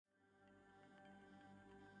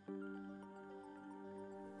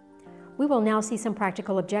We will now see some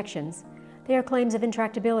practical objections. They are claims of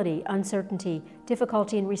intractability, uncertainty,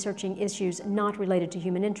 difficulty in researching issues not related to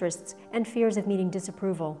human interests, and fears of meeting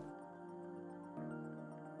disapproval.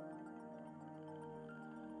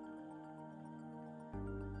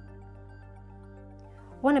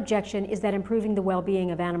 One objection is that improving the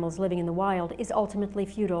well-being of animals living in the wild is ultimately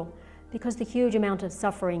futile, because the huge amount of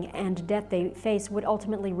suffering and death they face would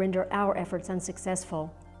ultimately render our efforts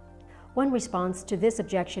unsuccessful. One response to this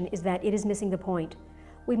objection is that it is missing the point.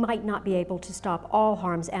 We might not be able to stop all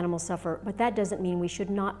harms animals suffer, but that doesn't mean we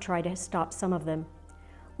should not try to stop some of them.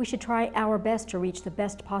 We should try our best to reach the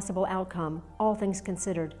best possible outcome, all things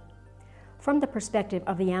considered. From the perspective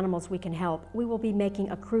of the animals we can help, we will be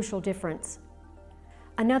making a crucial difference.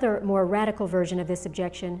 Another, more radical version of this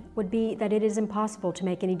objection would be that it is impossible to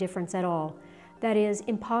make any difference at all. That is,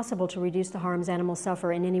 impossible to reduce the harms animals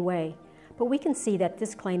suffer in any way. But we can see that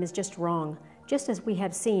this claim is just wrong, just as we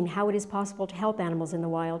have seen how it is possible to help animals in the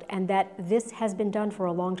wild, and that this has been done for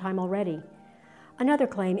a long time already. Another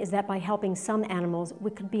claim is that by helping some animals,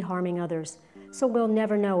 we could be harming others, so we'll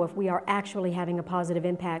never know if we are actually having a positive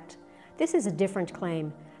impact. This is a different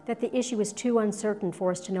claim, that the issue is too uncertain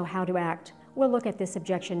for us to know how to act. We'll look at this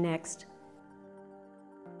objection next.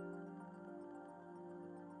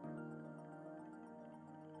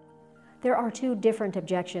 There are two different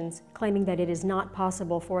objections claiming that it is not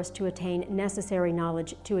possible for us to attain necessary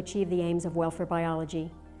knowledge to achieve the aims of welfare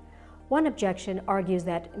biology. One objection argues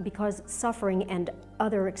that because suffering and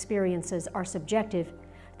other experiences are subjective,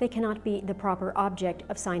 they cannot be the proper object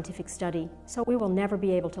of scientific study, so we will never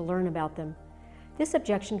be able to learn about them. This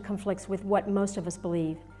objection conflicts with what most of us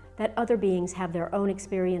believe, that other beings have their own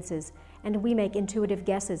experiences, and we make intuitive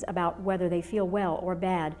guesses about whether they feel well or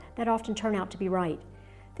bad that often turn out to be right.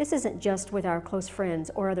 This isn't just with our close friends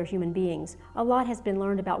or other human beings. A lot has been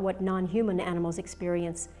learned about what non-human animals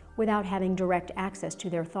experience without having direct access to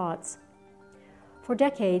their thoughts. For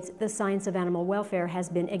decades, the science of animal welfare has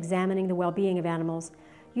been examining the well-being of animals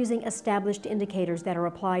using established indicators that are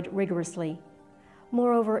applied rigorously.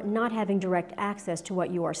 Moreover, not having direct access to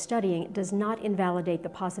what you are studying does not invalidate the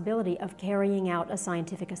possibility of carrying out a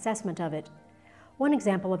scientific assessment of it. One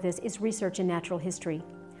example of this is research in natural history.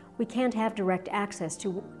 We can't have direct access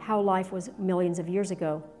to how life was millions of years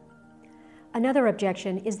ago. Another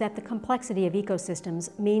objection is that the complexity of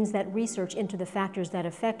ecosystems means that research into the factors that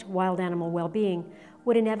affect wild animal well-being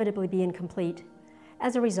would inevitably be incomplete.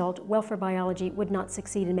 As a result, welfare biology would not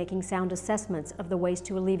succeed in making sound assessments of the ways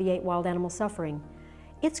to alleviate wild animal suffering.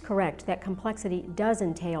 It's correct that complexity does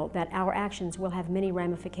entail that our actions will have many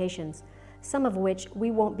ramifications, some of which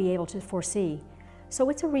we won't be able to foresee. So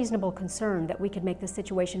it's a reasonable concern that we could make the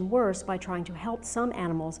situation worse by trying to help some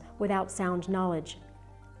animals without sound knowledge.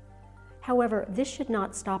 However, this should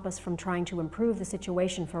not stop us from trying to improve the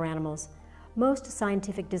situation for animals. Most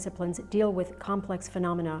scientific disciplines deal with complex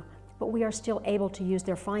phenomena, but we are still able to use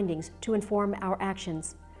their findings to inform our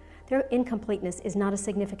actions. Their incompleteness is not a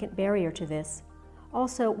significant barrier to this.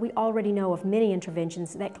 Also, we already know of many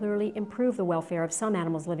interventions that clearly improve the welfare of some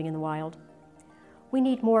animals living in the wild. We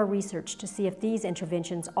need more research to see if these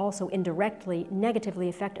interventions also indirectly negatively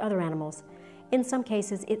affect other animals. In some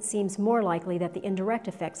cases, it seems more likely that the indirect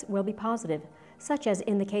effects will be positive, such as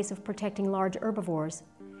in the case of protecting large herbivores.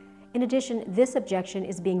 In addition, this objection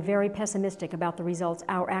is being very pessimistic about the results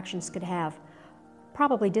our actions could have,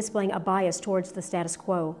 probably displaying a bias towards the status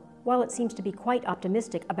quo, while it seems to be quite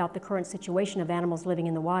optimistic about the current situation of animals living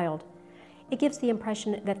in the wild. It gives the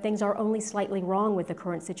impression that things are only slightly wrong with the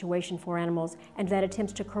current situation for animals and that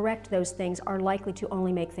attempts to correct those things are likely to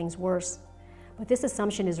only make things worse. But this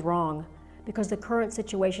assumption is wrong, because the current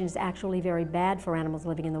situation is actually very bad for animals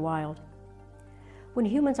living in the wild. When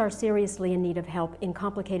humans are seriously in need of help in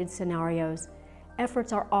complicated scenarios,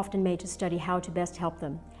 efforts are often made to study how to best help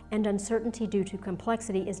them, and uncertainty due to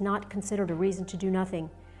complexity is not considered a reason to do nothing.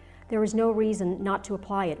 There is no reason not to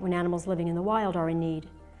apply it when animals living in the wild are in need.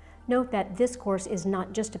 Note that this course is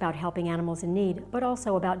not just about helping animals in need, but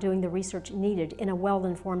also about doing the research needed in a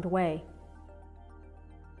well-informed way.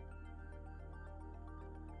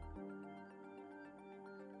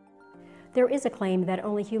 There is a claim that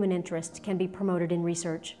only human interests can be promoted in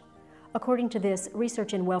research. According to this,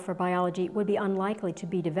 research in welfare biology would be unlikely to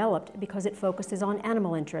be developed because it focuses on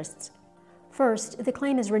animal interests. First, the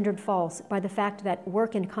claim is rendered false by the fact that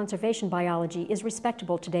work in conservation biology is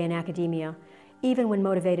respectable today in academia, even when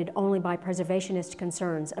motivated only by preservationist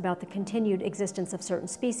concerns about the continued existence of certain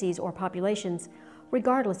species or populations,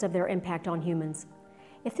 regardless of their impact on humans.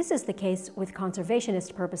 If this is the case with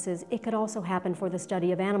conservationist purposes, it could also happen for the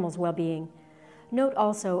study of animals' well-being. Note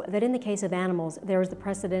also that in the case of animals, there is the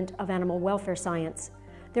precedent of animal welfare science.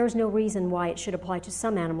 There is no reason why it should apply to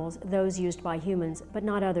some animals, those used by humans, but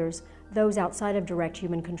not others, those outside of direct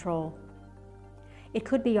human control. It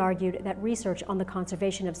could be argued that research on the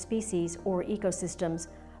conservation of species or ecosystems,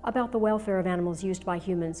 about the welfare of animals used by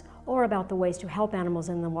humans, or about the ways to help animals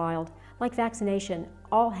in the wild, like vaccination,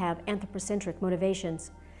 all have anthropocentric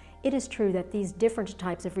motivations. It is true that these different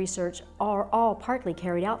types of research are all partly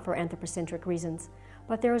carried out for anthropocentric reasons,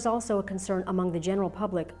 but there is also a concern among the general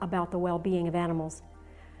public about the well-being of animals.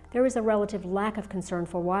 There is a relative lack of concern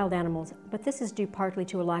for wild animals, but this is due partly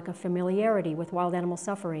to a lack of familiarity with wild animal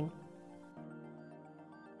suffering.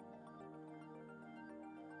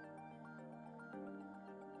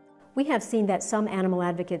 We have seen that some animal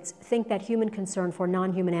advocates think that human concern for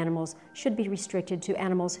non-human animals should be restricted to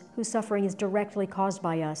animals whose suffering is directly caused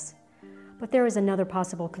by us. But there is another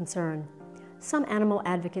possible concern. Some animal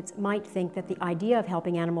advocates might think that the idea of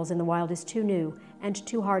helping animals in the wild is too new and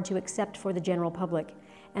too hard to accept for the general public,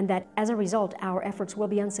 and that as a result our efforts will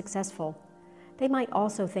be unsuccessful. They might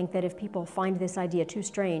also think that if people find this idea too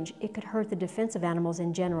strange, it could hurt the defense of animals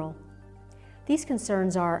in general. These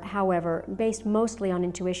concerns are, however, based mostly on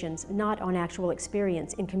intuitions, not on actual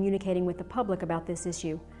experience in communicating with the public about this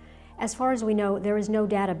issue. As far as we know, there is no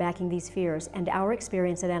data backing these fears, and our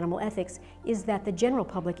experience at Animal Ethics is that the general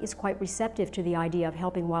public is quite receptive to the idea of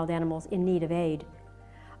helping wild animals in need of aid.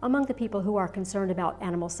 Among the people who are concerned about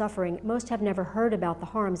animal suffering, most have never heard about the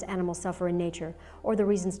harms animals suffer in nature or the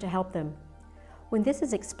reasons to help them. When this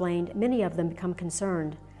is explained, many of them become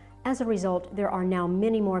concerned. As a result, there are now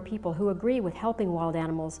many more people who agree with helping wild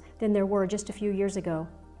animals than there were just a few years ago.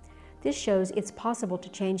 This shows it's possible to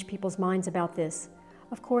change people's minds about this.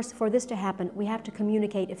 Of course, for this to happen, we have to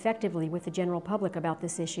communicate effectively with the general public about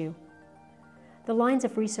this issue. The lines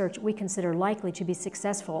of research we consider likely to be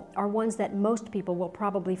successful are ones that most people will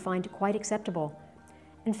probably find quite acceptable.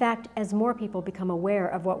 In fact, as more people become aware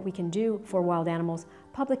of what we can do for wild animals,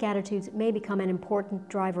 public attitudes may become an important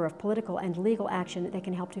driver of political and legal action that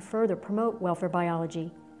can help to further promote welfare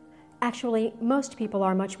biology. Actually, most people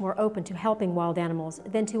are much more open to helping wild animals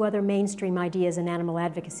than to other mainstream ideas in animal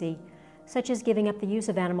advocacy, such as giving up the use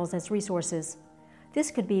of animals as resources.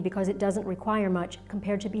 This could be because it doesn't require much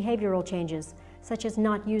compared to behavioral changes, such as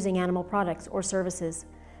not using animal products or services.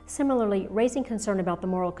 Similarly, raising concern about the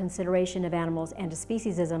moral consideration of animals and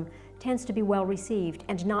speciesism tends to be well received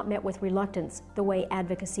and not met with reluctance the way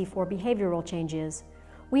advocacy for behavioral change is.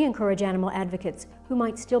 We encourage animal advocates who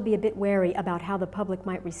might still be a bit wary about how the public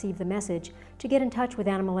might receive the message to get in touch with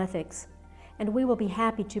Animal Ethics. And we will be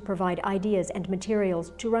happy to provide ideas and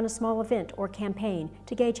materials to run a small event or campaign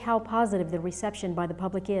to gauge how positive the reception by the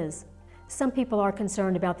public is. Some people are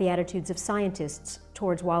concerned about the attitudes of scientists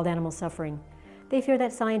towards wild animal suffering. They fear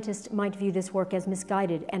that scientists might view this work as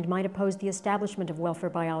misguided and might oppose the establishment of welfare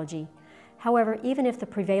biology. However, even if the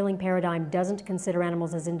prevailing paradigm doesn't consider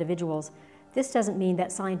animals as individuals, this doesn't mean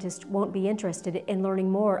that scientists won't be interested in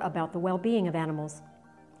learning more about the well-being of animals.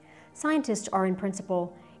 Scientists are, in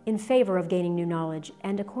principle, in favor of gaining new knowledge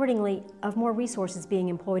and, accordingly, of more resources being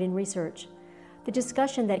employed in research. The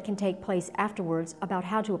discussion that can take place afterwards about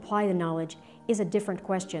how to apply the knowledge is a different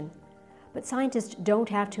question. But scientists don't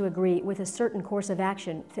have to agree with a certain course of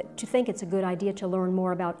action to think it's a good idea to learn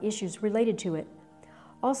more about issues related to it.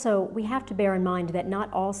 Also, we have to bear in mind that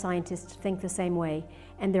not all scientists think the same way,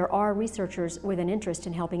 and there are researchers with an interest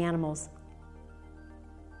in helping animals.